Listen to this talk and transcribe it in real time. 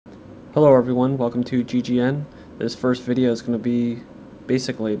Hello everyone, welcome to GGN. This first video is going to be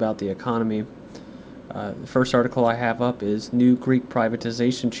basically about the economy. The first article I have up is new Greek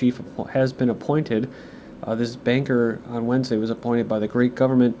privatization chief has been appointed. This banker on Wednesday was appointed by the Greek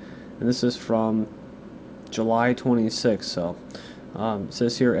government, and this is from July 26. It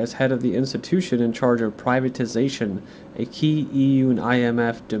says here, as head of the institution in charge of privatization, a key EU and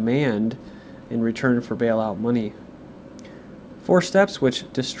IMF demand in return for bailout money. 4 steps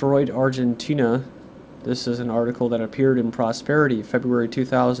which destroyed Argentina. This is an article that appeared in Prosperity, February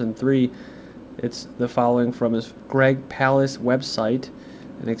 2003. It's the following from his Greg Palast website,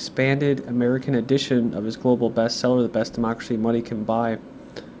 an expanded American edition of his global bestseller, The Best Democracy Money Can Buy.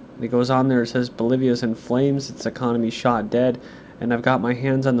 And it goes on there, it says, Bolivia's in flames, its economy shot dead, and I've got my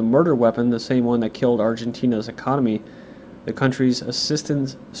hands on the murder weapon, the same one that killed Argentina's economy. The country's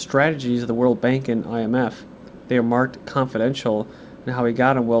assistance strategies of the World Bank and IMF. They are marked confidential, and how he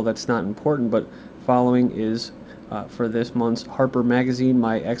got them, well, that's not important, but following is for this month's Harper Magazine,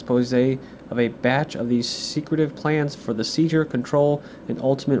 my expose of a batch of these secretive plans for the seizure, control, and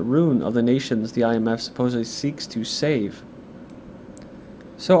ultimate ruin of the nations the IMF supposedly seeks to save.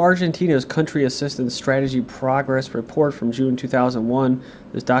 So Argentina's Country Assistance Strategy Progress Report from June 2001,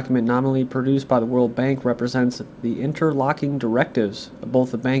 this document nominally produced by the World Bank represents the interlocking directives of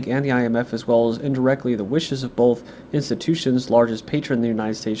both the bank and the IMF, as well as indirectly the wishes of both institutions, largest patron the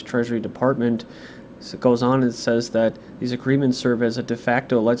United States Treasury Department. So it goes on and says that these agreements serve as a de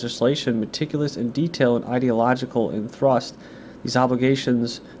facto legislation, meticulous in detail and ideological in thrust. These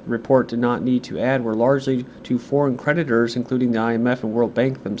obligations, the report did not need to add, were largely to foreign creditors, including the IMF and World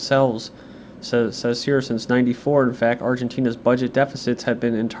Bank themselves. Says here, since '94, in fact, Argentina's budget deficits had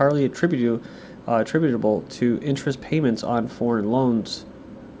been entirely attributable to interest payments on foreign loans.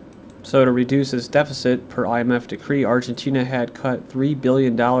 So to reduce its deficit, per IMF decree, Argentina had cut $3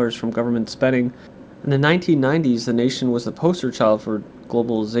 billion from government spending. In the 1990s, the nation was the poster child for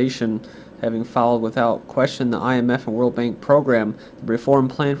globalization, having followed without question the IMF and World Bank program. The reform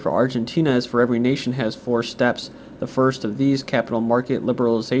plan for Argentina, as for every nation, has 4 steps. The first of these, capital market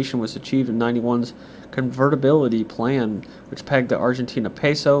liberalization, was achieved in '91's convertibility plan, which pegged the Argentina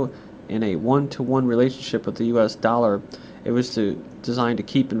peso in a 1-to-1 relationship with the US dollar. It was designed to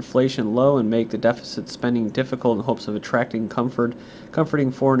keep inflation low and make the deficit spending difficult in hopes of attracting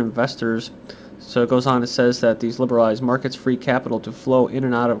comforting foreign investors. So it goes on, it says that these liberalized markets free capital to flow in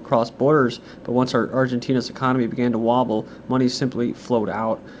and out of across borders, but once Argentina's economy began to wobble, money simply flowed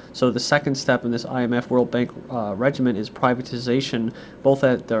out. So the second step in this IMF World Bank regimen is privatization, both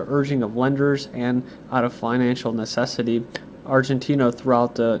at the urging of lenders and out of financial necessity. Argentina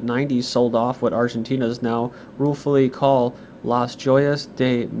throughout the 90s sold off what Argentinas now ruefully call Las Joyas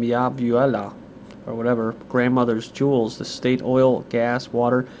de mi abuela, or whatever, grandmother's jewels, the state oil, gas,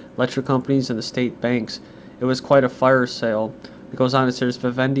 water, electric companies, and the state banks. It was quite a fire sale. It goes on, it says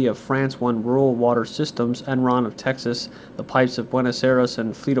Vivendi of France won rural water systems, Enron of Texas, the pipes of Buenos Aires,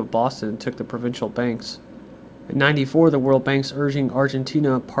 and Fleet of Boston took the provincial banks. In '94, the World Bank's urging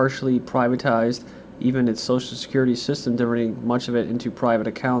Argentina partially privatized even its social security system, diverting much of it into private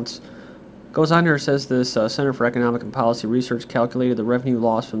accounts. Goes on here, says this Center for Economic and Policy Research calculated the revenue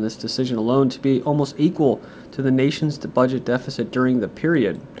loss from this decision alone to be almost equal to the nation's budget deficit during the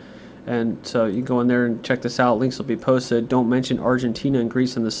period. And so you can go in there and check this out. Links will be posted. Don't mention Argentina and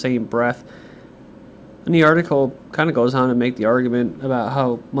Greece in the same breath. And the article kind of goes on to make the argument about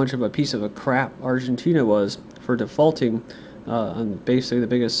how much of a piece of a crap Argentina was for defaulting on basically the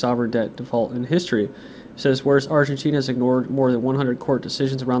biggest sovereign debt default in history. It says, whereas Argentina has ignored more than 100 court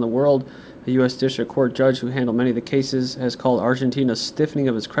decisions around the world, a U.S. District Court judge who handled many of the cases has called Argentina's stiffening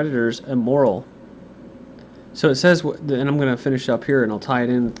of its creditors immoral. So it says, and I'm going to finish up here and I'll tie it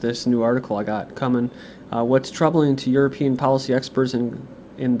in with this new article I got coming. What's troubling to European policy experts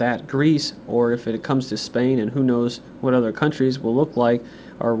in that Greece, or if it comes to Spain and who knows what other countries, will look like,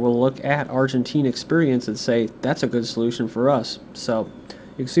 or will look at Argentine experience and say, that's a good solution for us. So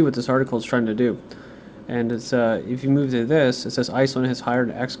you can see what this article is trying to do. And it's if you move to this, it says Iceland has hired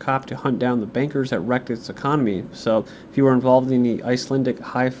an ex-cop to hunt down the bankers that wrecked its economy. So if you were involved in the Icelandic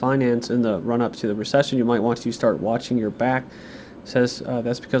high finance in the run-up to the recession, you might want to start watching your back. It says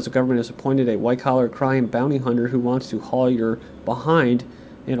that's because the government has appointed a white-collar crime bounty hunter who wants to haul your behind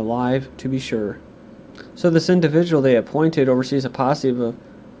and alive, to be sure. So this individual they appointed oversees a posse of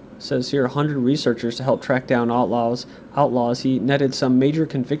says here 100 researchers to help track down outlaws. He netted some major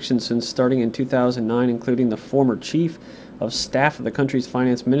convictions since starting in 2009, including the former chief of staff of the country's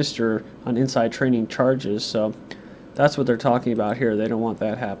finance minister on inside trading charges. So that's what they're talking about here. They don't want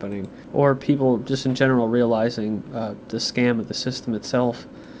that happening. Or people just in general realizing the scam of the system itself.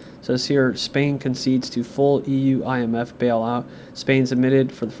 It says here, Spain concedes to full EU IMF bailout. Spain's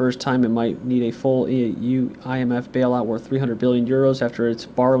admitted for the first time it might need a full EU IMF bailout worth 300 billion euros after its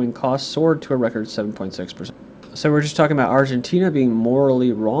borrowing costs soared to a record 7.6%. So we're just talking about Argentina being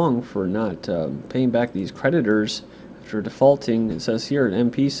morally wrong for not paying back these creditors after defaulting. It says here,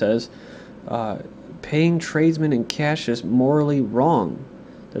 an MP says, paying tradesmen in cash is morally wrong.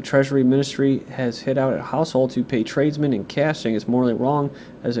 The Treasury Ministry has hit out at households who pay tradesmen in cash, saying it's morally wrong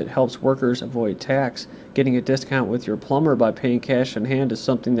as it helps workers avoid tax. Getting a discount with your plumber by paying cash in hand is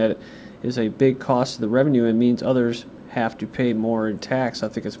something that is a big cost to the revenue and means others have to pay more in tax. I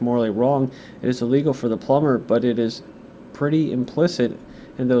think it's morally wrong. It is illegal for the plumber, but it is pretty implicit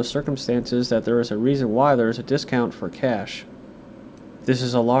in those circumstances that there is a reason why there is a discount for cash. This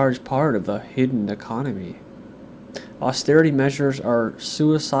is a large part of the hidden economy. Austerity measures are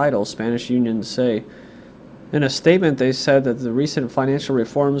suicidal, Spanish unions say. In a statement, they said that the recent financial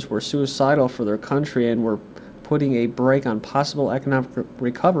reforms were suicidal for their country and were putting a brake on possible economic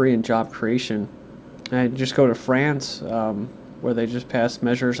recovery and job creation. And just go to France, where they just passed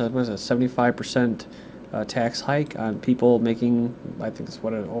measures, what was it, 75% tax hike on people making, I think it's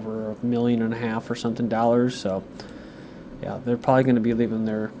over $1.5 million or something dollars. So, yeah, they're probably going to be leaving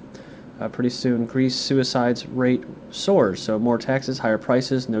there pretty soon. Greece suicides rate soars, so more taxes, higher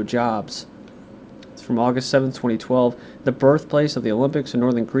prices, no jobs. It's from August 7, 2012. The birthplace of the Olympics in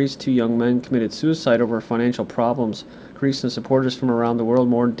northern Greece, 2 young men committed suicide over financial problems. Greece and supporters from around the world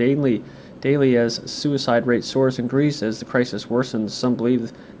mourn daily as suicide rate soars in Greece as the crisis worsens. Some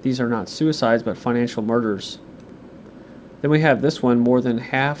believe these are not suicides but financial murders. Then we have this one. More than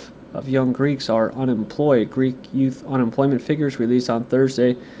half of young Greeks are unemployed. Greek youth unemployment figures released on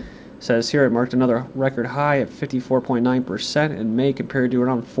Thursday says here it marked another record high at 54.9% in May compared to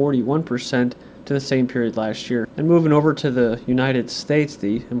around 41% to the same period last year. And moving over to the United States,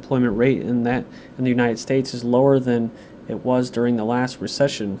 the employment rate in the United States is lower than it was during the last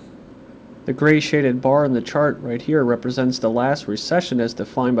recession. The gray shaded bar in the chart right here represents the last recession as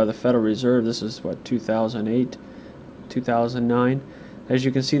defined by the Federal Reserve. This is 2008, 2009. As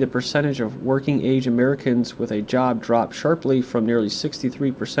you can see, the percentage of working-age Americans with a job dropped sharply from nearly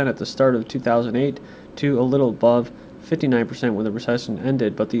 63% at the start of 2008 to a little above 59% when the recession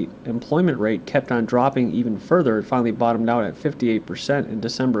ended, but the employment rate kept on dropping even further. It finally bottomed out at 58% in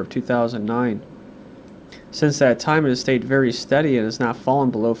December of 2009. Since that time, it has stayed very steady and has not fallen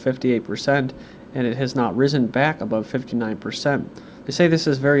below 58%, and it has not risen back above 59%. They say this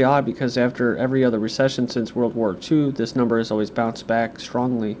is very odd because after every other recession since World War II, this number has always bounced back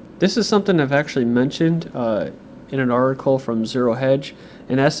strongly. This is something I've actually mentioned in an article from Zero Hedge.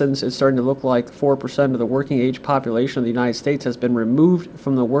 In essence, it's starting to look like 4% of the working age population of the United States has been removed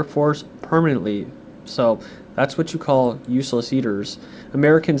from the workforce permanently. So that's what you call useless eaters.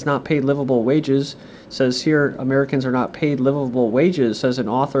 Americans not paid livable wages. Says here, Americans are not paid livable wages, says an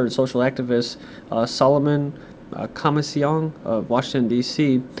author and social activist, Solomon Commission of Washington,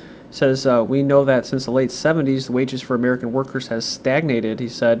 D.C., says, we know that since the late 70s, the wages for American workers has stagnated, he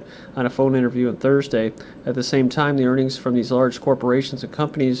said on a phone interview on Thursday. At the same time, the earnings from these large corporations and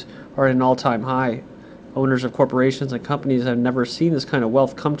companies are at an all-time high. Owners of corporations and companies have never seen this kind of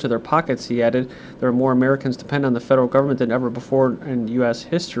wealth come to their pockets, he added. There are more Americans depend on the federal government than ever before in U.S.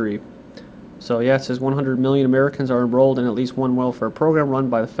 history. So yeah, it says 100 million Americans are enrolled in at least one welfare program run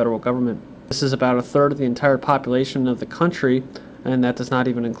by the federal government. This is about a third of the entire population of the country, and that does not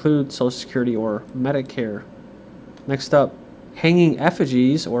even include Social Security or Medicare. Next up, hanging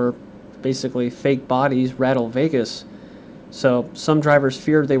effigies, or basically fake bodies, rattle Vegas. So some drivers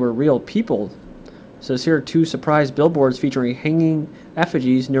feared they were real people. So here, 2 surprise billboards featuring hanging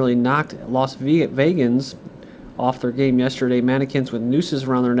effigies nearly knocked Las Vegans off their game yesterday. Mannequins with nooses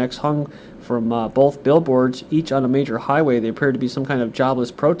around their necks hung from both billboards, each on a major highway. They appeared to be some kind of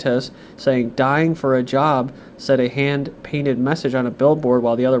jobless protest, saying, "Dying for a job," said a hand-painted message on a billboard,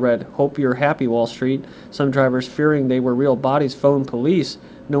 while the other read, "Hope you're happy, Wall Street." Some drivers, fearing they were real bodies, phoned police.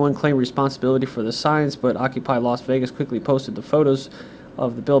 No one claimed responsibility for the signs, but Occupy Las Vegas quickly posted the photos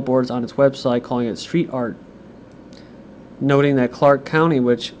of the billboards on its website, calling it street art, noting that Clark County,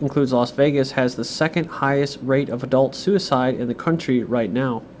 which includes Las Vegas, has the second highest rate of adult suicide in the country right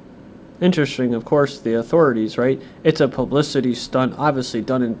now. Interesting, of course, the authorities, right? It's a publicity stunt, obviously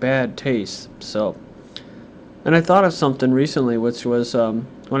done in bad taste. So, and I thought of something recently, which was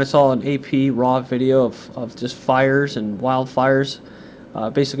when I saw an AP raw video of just fires and wildfires,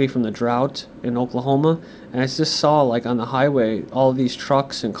 basically from the drought in Oklahoma, and I just saw, like, on the highway, all of these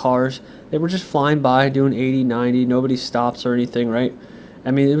trucks and cars. They were just flying by doing 80, 90, nobody stops or anything, right? I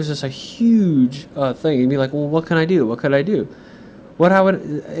mean, it was just a huge thing. You'd be like, well, what can I do? What could I do? What I would,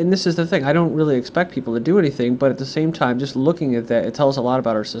 and this is the thing, I don't really expect people to do anything, but at the same time, just looking at that, it tells a lot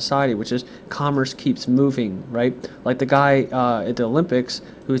about our society, which is commerce keeps moving, right? Like the guy at the Olympics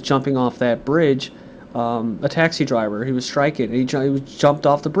who was jumping off that bridge, a taxi driver, he was striking, and he jumped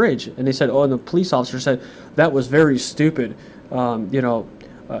off the bridge, and they said, oh, and the police officer said, that was very stupid,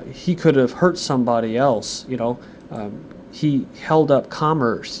 he could have hurt somebody else, he held up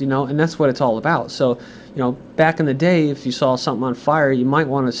commerce, and that's what it's all about. So, back in the day, if you saw something on fire, you might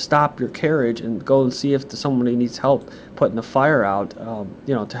want to stop your carriage and go and see if somebody needs help putting the fire out,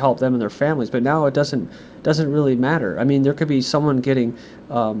 to help them and their families. But now it doesn't really matter. I mean, there could be someone getting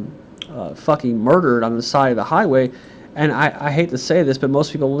fucking murdered on the side of the highway, and I hate to say this, but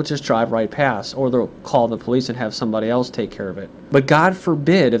most people will just drive right past, or they'll call the police and have somebody else take care of it. But God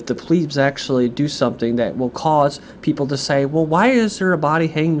forbid if the police actually do something that will cause people to say, well, why is there a body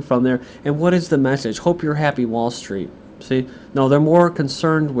hanging from there, and what is the message? Hope you're happy, Wall Street. See? No, they're more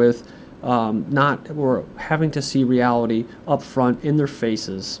concerned with or having to see reality up front in their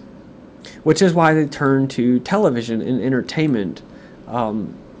faces, which is why they turn to television and entertainment.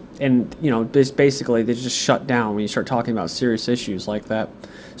 And basically they just shut down when you start talking about serious issues like that.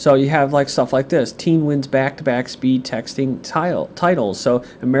 So you have like stuff like this: teen wins back-to-back speed texting titles. So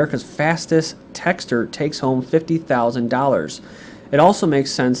America's fastest texter takes home $50,000. It also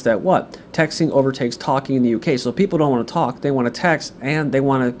makes sense that texting overtakes talking in the UK. So people don't want to talk, they want to text, and they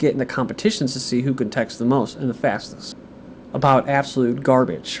want to get into competitions to see who can text the most and the fastest about absolute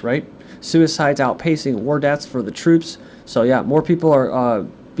garbage, right? Suicides outpacing war deaths for the troops. So yeah, more people are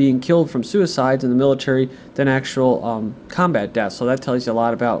being killed from suicides in the military than actual combat deaths. So that tells you a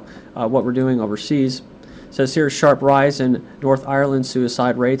lot about what we're doing overseas. It says here, sharp rise in North Ireland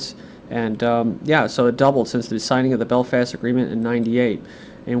suicide rates. And so it doubled since the signing of the Belfast Agreement in '98.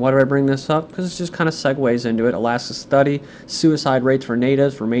 And why do I bring this up? Because it just kind of segues into it. Alaska study, suicide rates for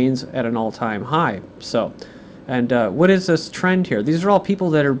natives remains at an all-time high. So, and what is this trend here? These are all people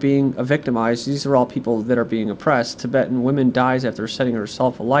that are being victimized. These are all people that are being oppressed. Tibetan woman dies after setting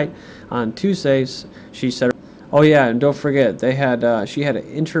herself alight on Tuesdays. She said, oh yeah, and don't forget, they had she had an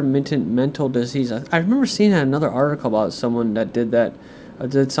intermittent mental disease. I remember seeing another article about someone that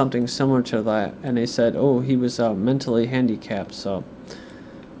did something similar to that, and they said, oh, he was mentally handicapped. So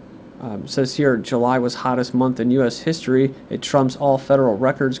it says here, July was hottest month in U.S. history. It trumps all federal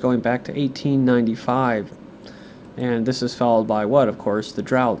records going back to 1895. And this is followed by what, of course? The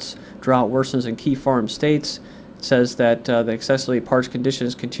droughts. Drought worsens in key farm states. It says that the excessively parched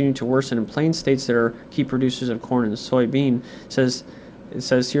conditions continue to worsen in plain states that are key producers of corn and soybean. It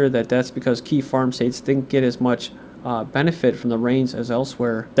says here that that's because key farm states didn't get as much benefit from the rains as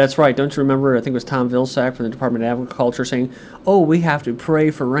elsewhere. That's right. Don't you remember, I think it was Tom Vilsack from the Department of Agriculture saying, oh, we have to pray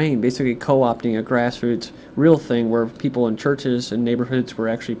for rain, basically co-opting a grassroots real thing where people in churches and neighborhoods were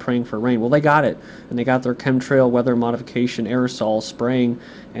actually praying for rain. Well, they got it, and they got their chemtrail weather modification aerosol spraying,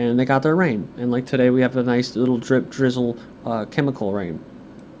 and they got their rain. And like today we have a nice little drip drizzle chemical rain.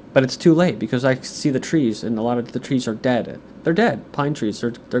 But it's too late because I see the trees, and a lot of the trees are dead. They're dead. Pine trees,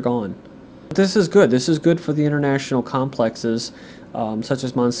 they're gone. This is good. This is good for the international complexes, such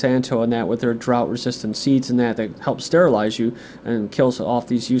as Monsanto and that, with their drought-resistant seeds and that help sterilize you and kills off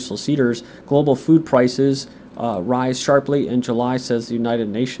these useless eaters. Global food prices rise sharply in July, says the United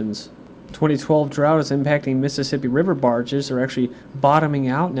Nations. 2012 drought is impacting Mississippi River barges. They're actually bottoming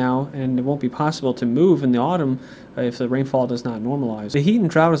out now, and it won't be possible to move in the autumn if the rainfall does not normalize. The heat and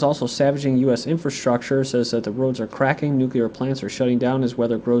drought is also savaging U.S. infrastructure. It says that the roads are cracking, nuclear plants are shutting down as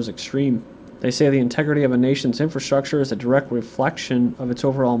weather grows extreme. They say the integrity of a nation's infrastructure is a direct reflection of its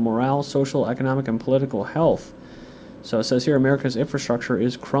overall morale, social, economic, and political health. So it says here, America's infrastructure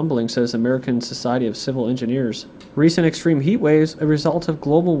is crumbling, says the American Society of Civil Engineers. Recent extreme heat waves, a result of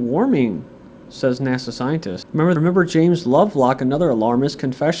global warming, says NASA scientist. Remember James Lovelock, another alarmist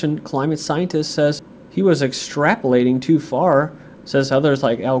confession. Climate scientist says he was extrapolating too far. Says others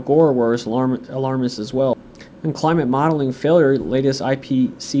like Al Gore were alarmists as well. And climate modeling failure, latest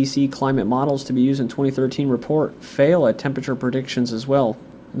IPCC climate models to be used in 2013 report fail at temperature predictions as well.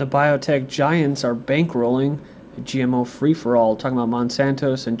 The biotech giants are bankrolling a GMO free-for-all, talking about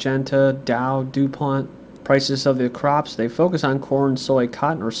Monsanto, Syngenta, Dow, DuPont. Prices of the crops they focus on, corn, soy,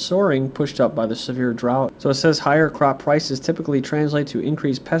 cotton, are soaring, pushed up by the severe drought. So it says higher crop prices typically translate to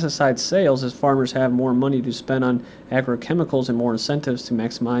increased pesticide sales as farmers have more money to spend on agrochemicals and more incentives to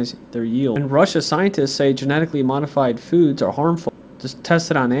maximize their yield. And Russia scientists say genetically modified foods are harmful. Just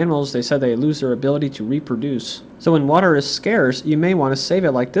tested on animals, they said they lose their ability to reproduce. So when water is scarce, you may want to save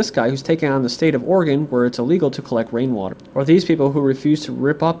it, like this guy who's taking on the state of Oregon where it's illegal to collect rainwater. Or these people who refuse to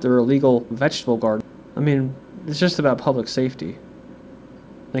rip up their illegal vegetable garden. I mean, it's just about public safety.